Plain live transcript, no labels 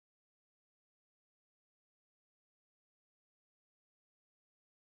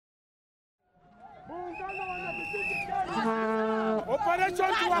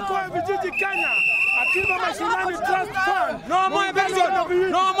Operation tuwakoe vijiji Kenya. Akiba mashinani trust fund. No more eviction.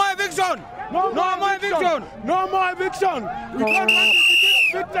 No more eviction. No more eviction. No more eviction. We don't want to be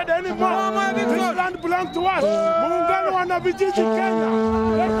evicted anymore. No more eviction. This land belongs to us. Muungano wana vijiji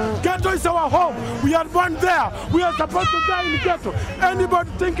Kenya. Ghetto is our home. We are born there. We are supposed to die in ghetto.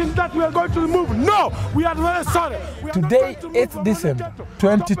 Anybody thinking that we are going to move? No, we are very sorry. Today, 8th December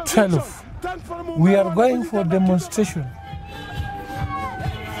 2012, we are going for demonstration.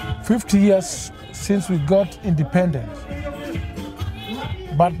 50 years since we got independence.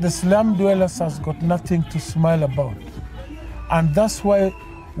 But the slum dwellers has got nothing to smile about. And that's why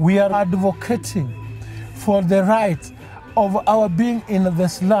we are advocating for the right of our being in the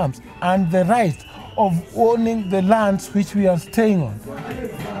slums and the right of owning the lands which we are staying on.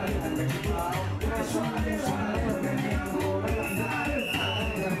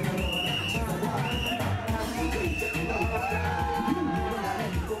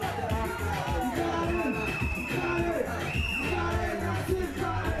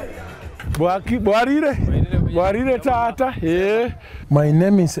 My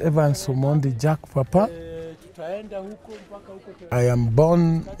name is Evans Omondi Jack Papa. I am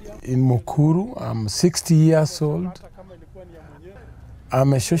born in Mukuru. I'm 60 years old.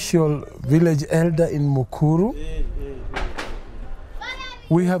 I'm a social village elder in Mukuru.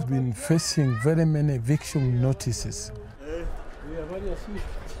 We have been facing very many eviction notices.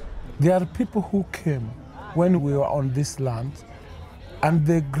 There are people who came when we were on this land and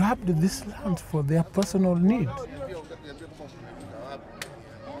they grabbed this land for their personal need.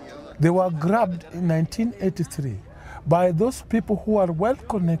 They were grabbed in 1983 by those people who are well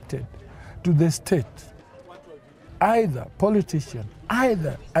connected to the state, either politicians,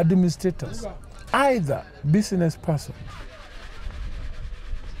 either administrators, either business persons.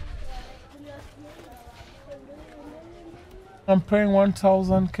 I'm paying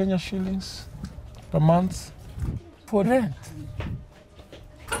 1,000 Kenya shillings per month for rent.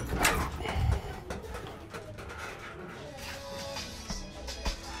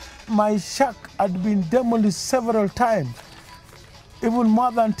 My shack had been demolished several times, even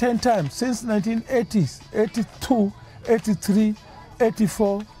more than 10 times, since 1980s, 82, 83,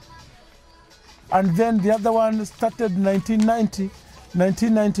 84. And then the other one started 1990,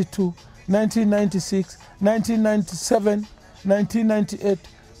 1992, 1996, 1997, 1998,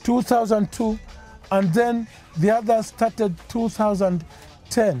 2002, and then the other started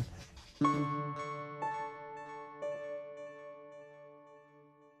 2010.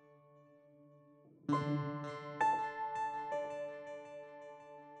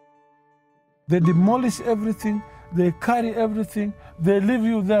 They demolish everything, they carry everything, they leave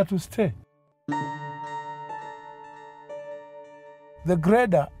you there to stay. The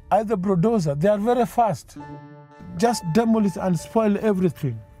grader, either bulldozer, they are very fast. Just demolish and spoil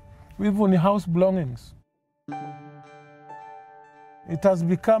everything, even house belongings. It has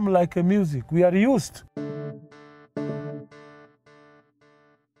become like a music. We are used.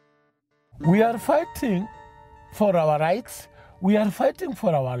 We are fighting for our rights. We are fighting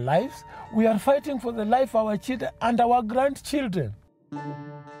for our lives. We are fighting for the life of our children and our grandchildren.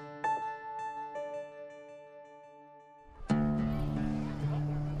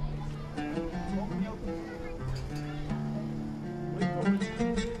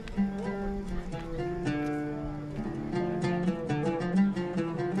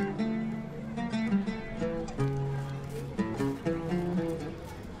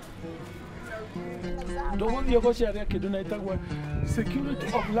 Security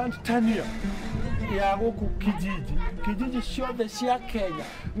of land tenure ya huku kijiji. Kijiji shote sia Kenya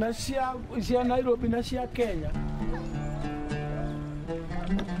na sia Nairobi na sia Kenya.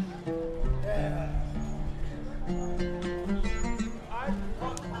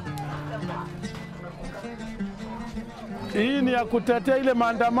 Hii ni ya kutetea ile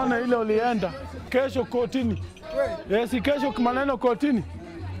maandamano ile ulienda kesho kotini. Yes, kesho maneno kotini.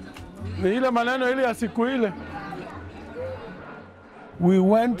 Ni ile maneno ile ya siku ile. We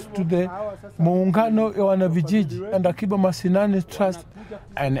went to the Muungano ya Wanavijiji and Akiba Mashinani Trust,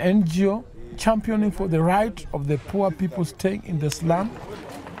 an NGO championing for the right of the poor people staying in the slum.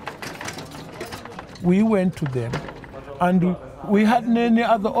 We went to them and we had any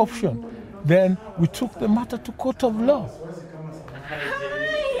other option. Then we took the matter to court of law. Hi.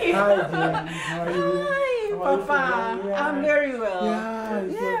 Hi, Papa. I'm very well.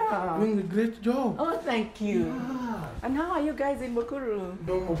 Yeah. Doing a great job. Oh, thank you. Yeah. And how are you guys in Mukuru?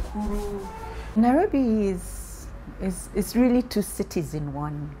 Mukuru. Nairobi is really two cities in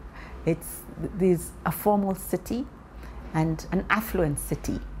one. There's a formal city and an affluent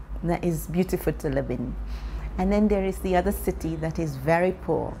city that is beautiful to live in. And then there is the other city that is very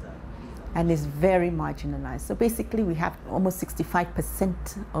poor and is very marginalized. So basically we have almost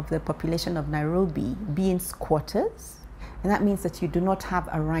 65% of the population of Nairobi being squatters. And that means that you do not have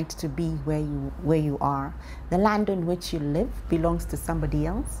a right to be where you are. The land on which you live belongs to somebody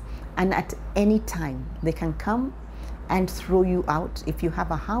else, and at any time they can come and throw you out. If you have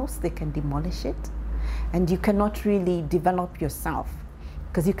a house, they can demolish it, and you cannot really develop yourself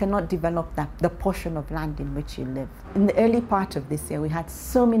because you cannot develop the portion of land in which you live. In the early part of this year, we had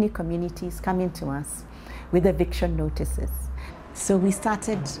so many communities coming to us with eviction notices. So we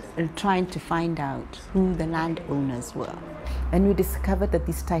started trying to find out who the landowners were. And we discovered that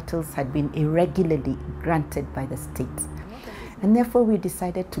these titles had been irregularly granted by the state. And therefore we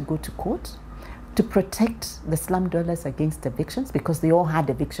decided to go to court to protect the slum dwellers against evictions because they all had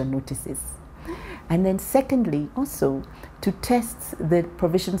eviction notices. And then secondly, also to test the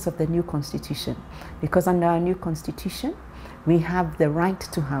provisions of the new constitution, because under our new constitution, we have the right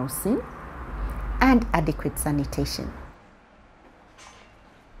to housing and adequate sanitation.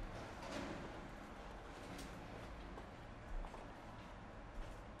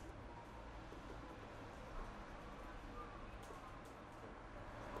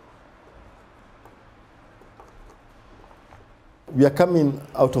 We are coming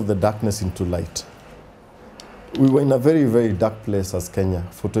out of the darkness into light. We were in a very, very dark place as Kenya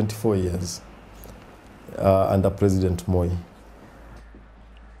for 24 years under President Moi.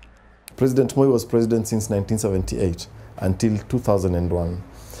 President Moi was president since 1978 until 2001.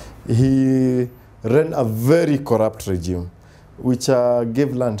 He ran a very corrupt regime which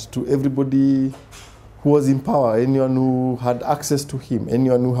gave land to everybody who was in power, anyone who had access to him,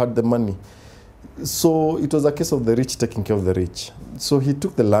 anyone who had the money. So it was a case of the rich taking care of the rich. So he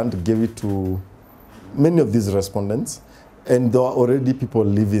took the land, gave it to many of these respondents, and there were already people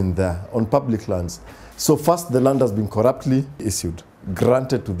living there on public lands. So first the land has been corruptly issued,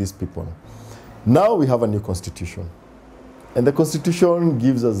 granted to these people. Now we have a new constitution. And the constitution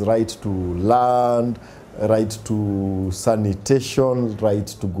gives us right to land, right to sanitation, right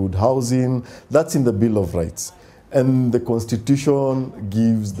to good housing. That's in the Bill of Rights. And the constitution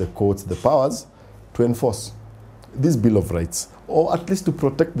gives the courts the powers to enforce this Bill of Rights, or at least to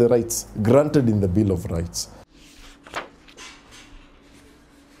protect the rights granted in the Bill of Rights.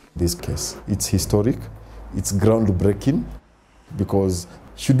 This case, it's historic, it's groundbreaking, because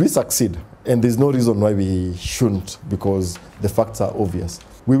should we succeed, and there's no reason why we shouldn't, because the facts are obvious,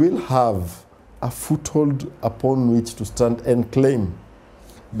 we will have a foothold upon which to stand and claim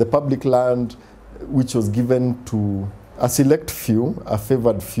the public land which was given to a select few, a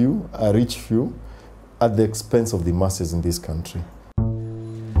favored few, a rich few, at the expense of the masses in this country.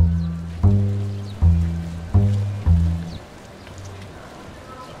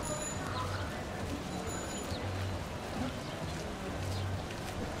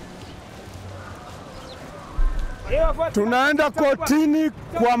 Tunaenda kotini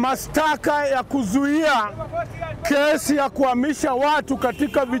kwa mashtaka ya kuzuia kesi ya kuhamisha watu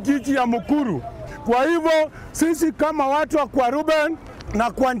katika vijiji ya Mukuru. Kwa hivyo sisi kama watu wa kwa Ruben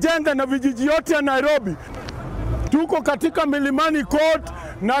na kwa Njenga na vijiji yote ya Nairobi tuko katika Milimani Court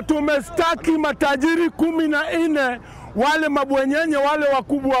na tumestaki matajiri 14 wale mabwenyenye wale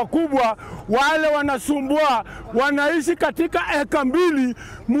wakubwa wale wanasumbua, wanaishi katika eka 2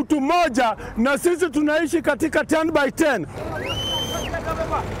 mtu mmoja, na sisi tunaishi katika 10 by 10.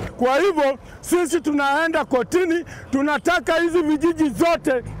 Kwa hivyo sisi tunaenda kotini, tunataka hizi vijiji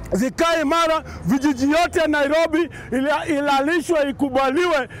zote zikae imara, vijiji yote ya Nairobi ilalishwe,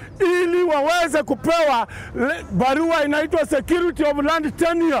 ikubaliwe ili waweze kupewa barua inaitwa Security of Land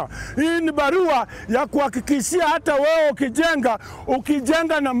Tenure. Hii ni barua ya kuhakikishia hata wewe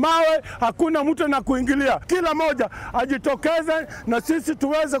ukijenga na mawe hakuna mtu na kuingilia. Kila moja ajitokeze na sisi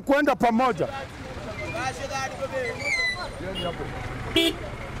tuweze kuenda pamoja.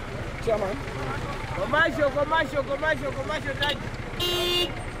 Commercial, thank you.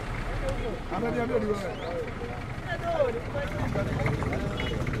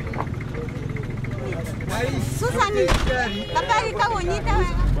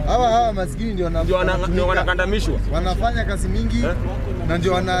 Hawa maskini ndio wanakandamishwa. Wanafanya kazi mingi na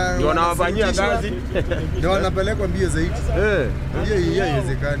ndio wanawafanyia kazi. Ndio wanapelekwa mbio zaidi. Hiyo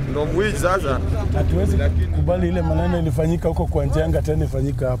haiwezekani. Ndio mwizi sasa. Hatuwezi kubali ile maneno ilifanyika huko kwa Njenga tena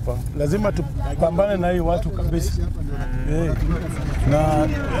ifanyika hapa. Lazima tupambane na hii watu kabisa. Na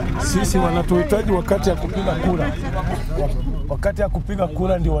sisi wanatuhitaji wakati ya kupiga kura. Wakati ya kupiga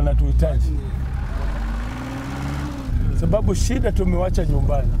kura ndio wanatuhitaji. Sababu shida tumewacha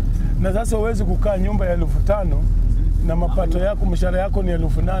nyumbani. Na sasa huwezi kukaa nyumba ya 5,000 na mapato yako, mshahara yako ni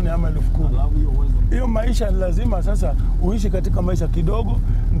 8,000 ama 10,000. Hiyo maisha lazima sasa uishi katika maisha kidogo,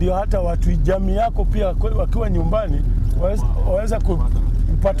 ndio hata watu jamii yako pia wakiwa nyumbani waweza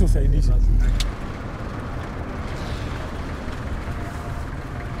kupata usaidizi.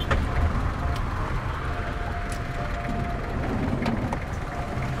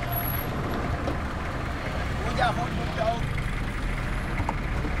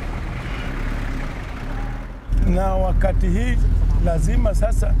 Na wakati hii lazima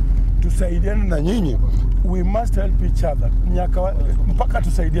sasa tusaidiane na nyinyi. We must help each other. Mpaka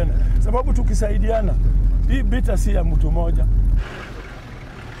tusaidiane. Sababu tukisaidiana, hii vita si ya mtu mmoja.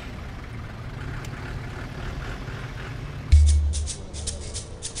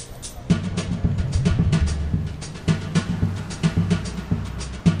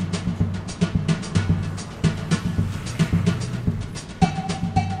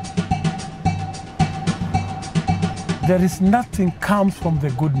 There is nothing comes from the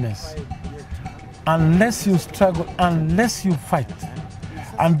goodness unless you struggle, unless you fight.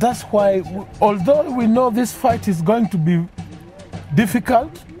 And that's why, although we know this fight is going to be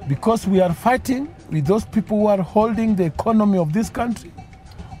difficult, because we are fighting with those people who are holding the economy of this country,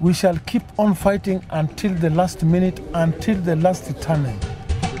 we shall keep on fighting until the last minute, until the last eternity.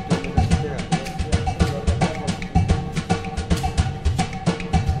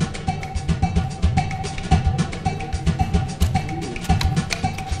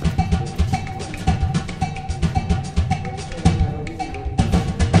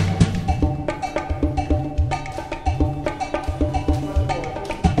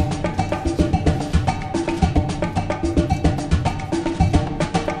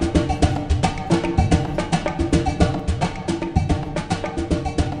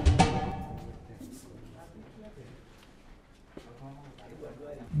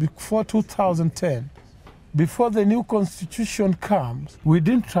 Before 2010, before the new constitution comes, we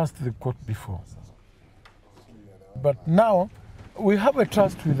didn't trust the court before. But now we have a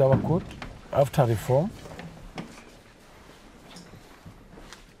trust with our court after reform.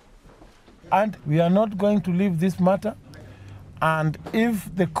 And we are not going to leave this matter. And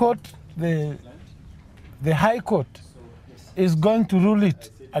if the court, the High Court, is going to rule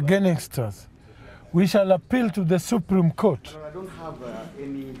it against us, we shall appeal to the Supreme Court. I don't have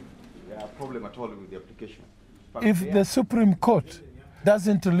any problem at all with the application. But if the Supreme Court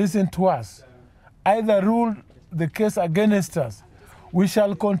doesn't listen to us, either rule the case against us, we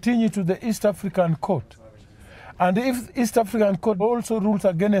shall continue to the East African Court. And if East African Court also rules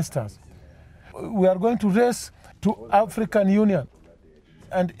against us, we are going to race to African Union.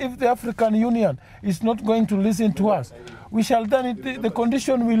 And if the African Union is not going to listen to us, we shall then, the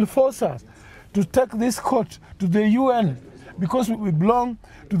condition will force us to take this court to the UN, because we belong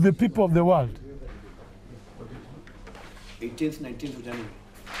to the people of the world. 18th, 19th of January.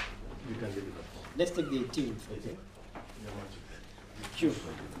 Let's take the 18th. Okay. Sure.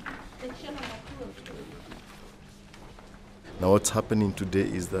 Now what's happening today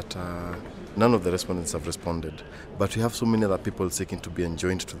is that none of the respondents have responded, but we have so many other people seeking to be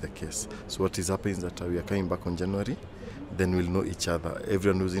enjoined to the case. So what is happening is that we are coming back on January, then we'll know each other.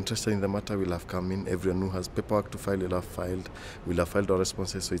 Everyone who's interested in the matter will have come in. Everyone who has paperwork to file will have filed. We'll have filed our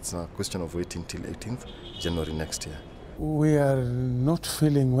responses, so it's a question of waiting till 18th January next year. We are not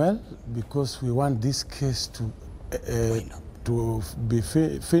feeling well because we want this case to be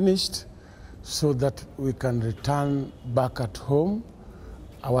finished so that we can return back at home,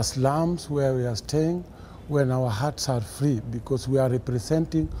 our slums where we are staying, when our hearts are free, because we are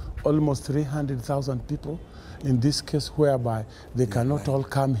representing almost 300,000 people in this case, whereby they cannot all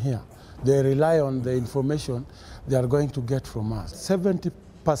come here. They rely on the information they are going to get from us. 70%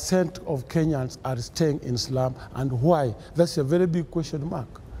 of Kenyans are staying in slum, and why? That's a very big question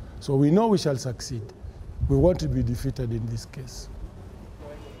mark. So we know we shall succeed. We want to be defeated in this case.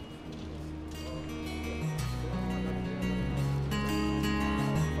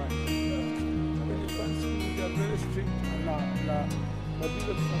 Very strict.